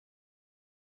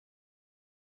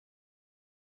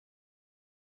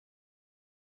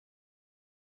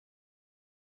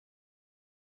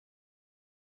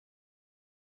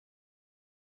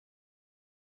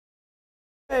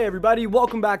Hey everybody,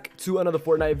 welcome back to another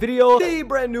Fortnite video. The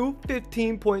brand new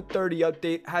 15.30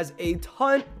 update has a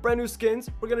ton brand new skins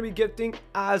we're gonna be gifting.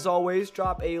 As always,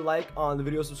 drop a like on the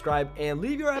video, subscribe, and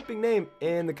leave your epic name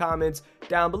in the comments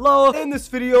down below. In this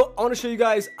video, I want to show you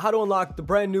guys how to unlock the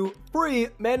brand new free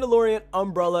Mandalorian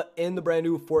umbrella in the brand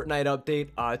new Fortnite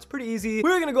update. It's pretty easy.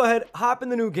 We're gonna go ahead, hop in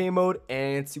the new game mode,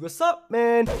 and see what's up,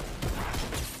 man.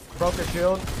 Broke a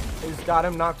shield. He's got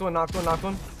him. Knocked one.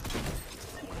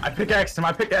 I pickaxed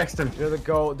him. There they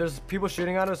go. There's people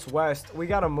shooting at us west. We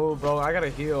gotta move, bro. I gotta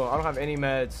heal. I don't have any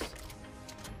meds.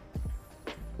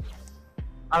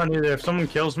 I don't either. If someone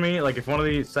kills me, like if one of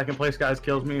the second place guys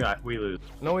kills me, we lose.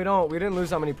 No, we don't. We didn't lose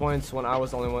that many points when I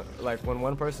was the only one. Like when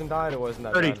one person died, it wasn't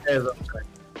that 30K bad. is upside.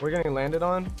 We're getting landed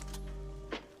on.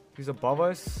 He's above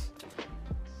us.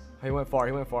 He went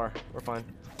far. We're fine.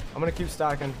 I'm gonna keep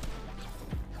stacking.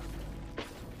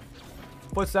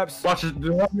 Footsteps. Watch this.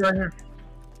 Right here.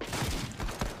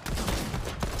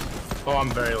 Oh,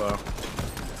 I'm very low.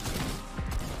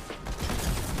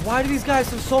 Why do these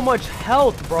guys have so much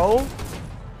health, bro?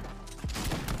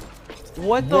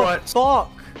 What the fuck?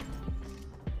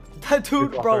 That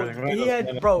dude,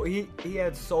 bro, he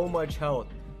had so much health.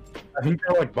 I think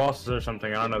they're like bosses or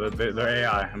something. I don't know. They're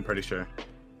AI, I'm pretty sure.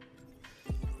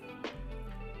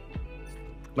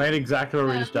 Land exactly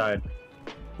where we just died.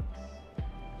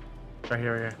 Right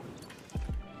here.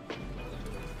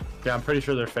 Yeah, I'm pretty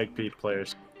sure they're fake Pete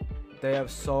players. They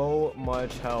have so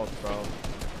much health, bro.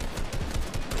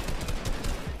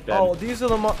 Dead. Oh, these are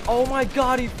the oh my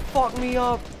god, he fucked me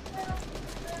up.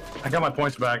 I got my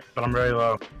points back, but I'm very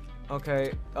low.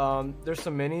 Okay, there's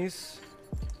some minis.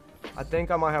 I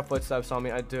think I might have footsteps on me.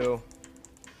 I do.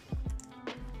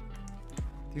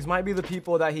 These might be the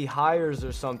people that he hires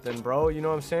or something, bro. You know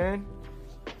what I'm saying?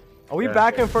 Are we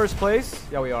back in first place?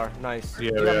 Yeah, we are. Nice. Yeah,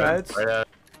 you got meds? Right.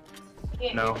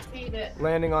 No.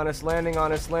 Landing on us. Wait,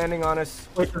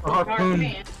 there's a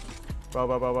harpoon. Bro.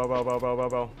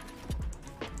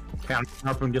 Yeah,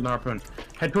 harpoon, get the harpoon.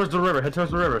 Head towards the river.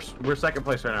 We're second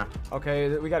place right now.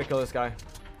 Okay, we gotta kill this guy.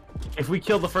 If we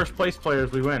kill the first place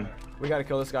players, we win. We gotta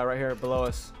kill this guy right here below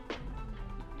us.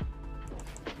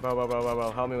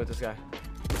 Bro. Help me with this guy.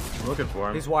 I'm looking for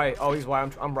him. He's white. Oh, he's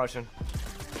white. I'm rushing.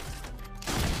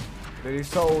 Dude, he's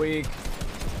so weak.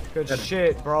 Good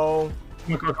shit, bro.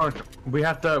 Come on. We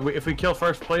have to. If we kill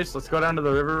first place, let's go down to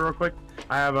the river real quick.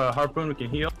 I have a harpoon. We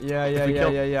can heal. Yeah.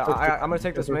 I'm gonna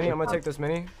take this mini.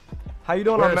 How you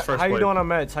doing on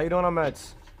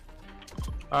meds?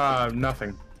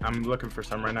 Nothing. I'm looking for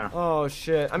some right now. Oh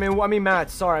shit. I mean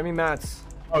mats. Sorry, I mean mats.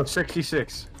 Oh,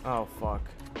 66. Oh fuck.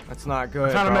 That's not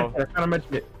good, I bro. found a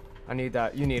medkit. I need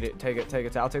that. You need it. Take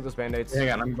it. I'll take those band-aids. Hang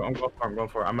on. I'm going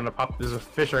for it. I'm gonna pop. There's a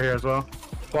fish right here as well.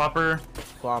 Flopper.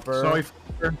 Snowy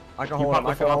flopper. I can hold him.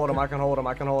 I can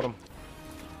hold him.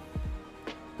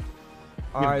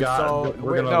 Alright, so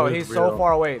no, he's so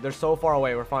far away. They're so far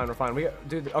away. We're fine.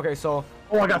 Dude, okay, so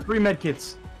I got 3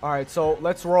 medkits. Alright, so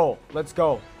let's roll. Let's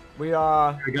go. We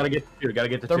gotta get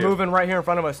the They're moving right here in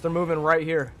front of us. They're moving right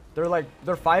here.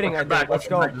 They're fighting, I think. Let's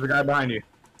go. There's a guy behind you.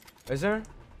 Is there?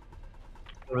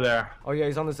 Over there. Oh yeah,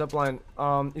 he's on the zip line.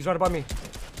 He's right above me.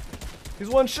 He's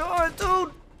one shot,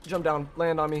 dude. Jump down,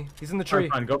 land on me. He's in the tree.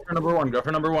 Fine. Go for number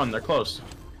one. They're close.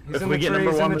 He's in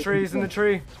the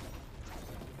tree.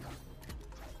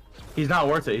 He's not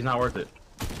worth it.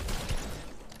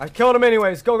 I killed him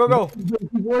anyways. Go.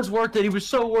 He was worth it. He was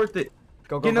so worth it.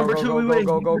 Go. Number 2, we win.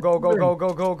 Go.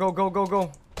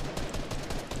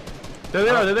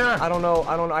 They're there. I don't know.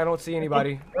 I don't see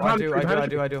anybody. I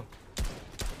do.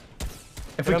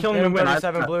 If we kill him, we win.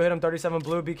 37 blue. Hit him 37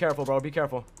 blue. Be careful, bro. Be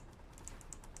careful.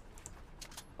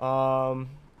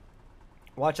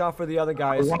 Watch out for the other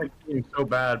guys. I want to kill him so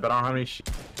bad, but I don't have any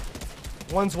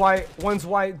One's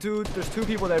white, dude. There's 2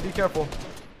 people there. Be careful.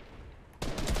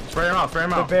 Spray him out.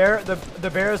 The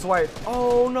bear is white.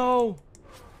 Oh no.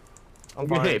 I'm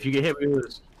fine. If you get hit, we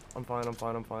lose. I'm fine.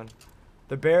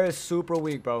 The bear is super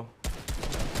weak, bro.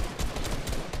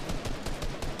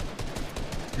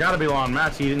 You gotta be low on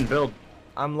mats. He didn't build.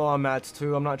 I'm low on mats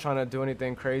too. I'm not trying to do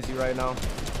anything crazy right now.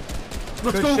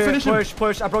 Let's go finish him.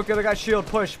 Push. I broke the other guy's shield.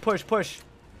 Push.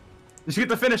 Just get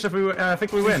the finish if we. I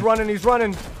think we win. He's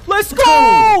running. Let's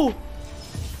go.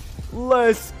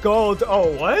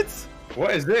 Oh, what?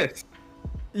 What is this?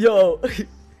 Yo,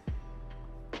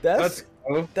 that's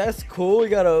cool. We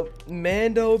got a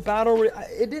Mando battle.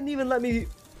 It didn't even let me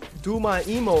do my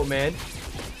emote, man.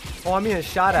 Oh, I'm being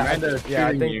shot at. Yeah,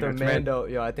 I think the Mando.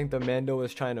 Yo, I think the Mando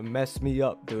was trying to mess me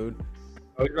up, dude.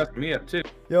 Oh, he messed me up too.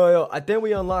 Yo, I think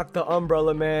we unlocked the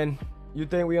umbrella, man. You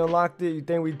think we unlocked it? You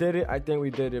think we did it? I think we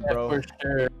did it, bro. For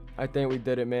sure. I think we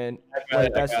did it, man.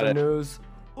 Like, that's the news.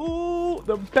 Ooh,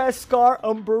 the Beskar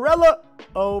umbrella.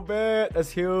 Oh, man. That's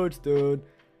huge, dude.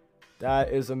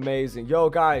 That is amazing. Yo,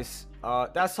 guys,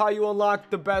 that's how you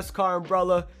unlock the Beskar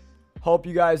umbrella. Hope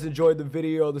you guys enjoyed the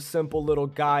video, the simple little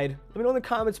guide. Let me know in the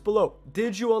comments below.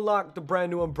 Did you unlock the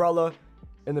brand new umbrella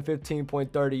in the 15.30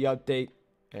 update?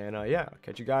 And yeah, I'll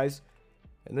catch you guys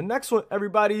in the next one,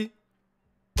 everybody.